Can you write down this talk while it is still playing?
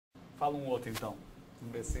Fala um outro então.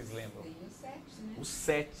 Vamos ver se vocês lembram. Tem o 7, né? O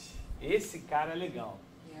 7. Esse cara é legal.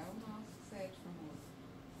 Que é o nosso 7 famoso.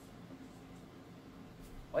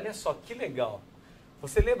 Olha só que legal.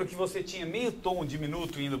 Você lembra que você tinha meio tom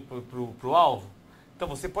diminuto indo pro alvo? Então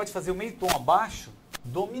você pode fazer o meio tom abaixo,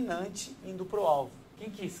 dominante, indo pro alvo. Quem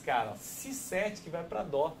que é esse cara? Si7 que vai para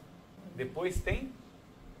Dó. Depois tem...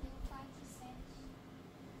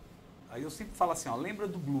 Aí eu sempre falo assim, ó, lembra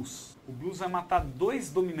do blues. O blues vai matar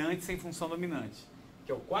dois dominantes sem função dominante,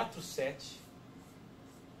 que é o 4-7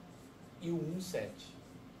 e o 1-7.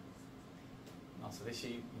 Nossa,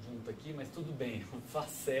 deixei junto aqui, mas tudo bem. O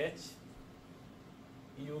Fá7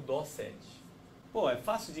 e o Dó7. Pô, é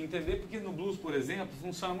fácil de entender porque no blues, por exemplo,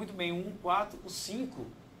 funciona muito bem o 1-4, o 5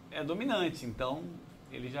 é dominante, então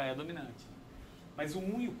ele já é dominante. Mas o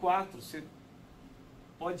 1 e o 4, você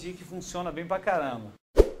pode ir que funciona bem pra caramba.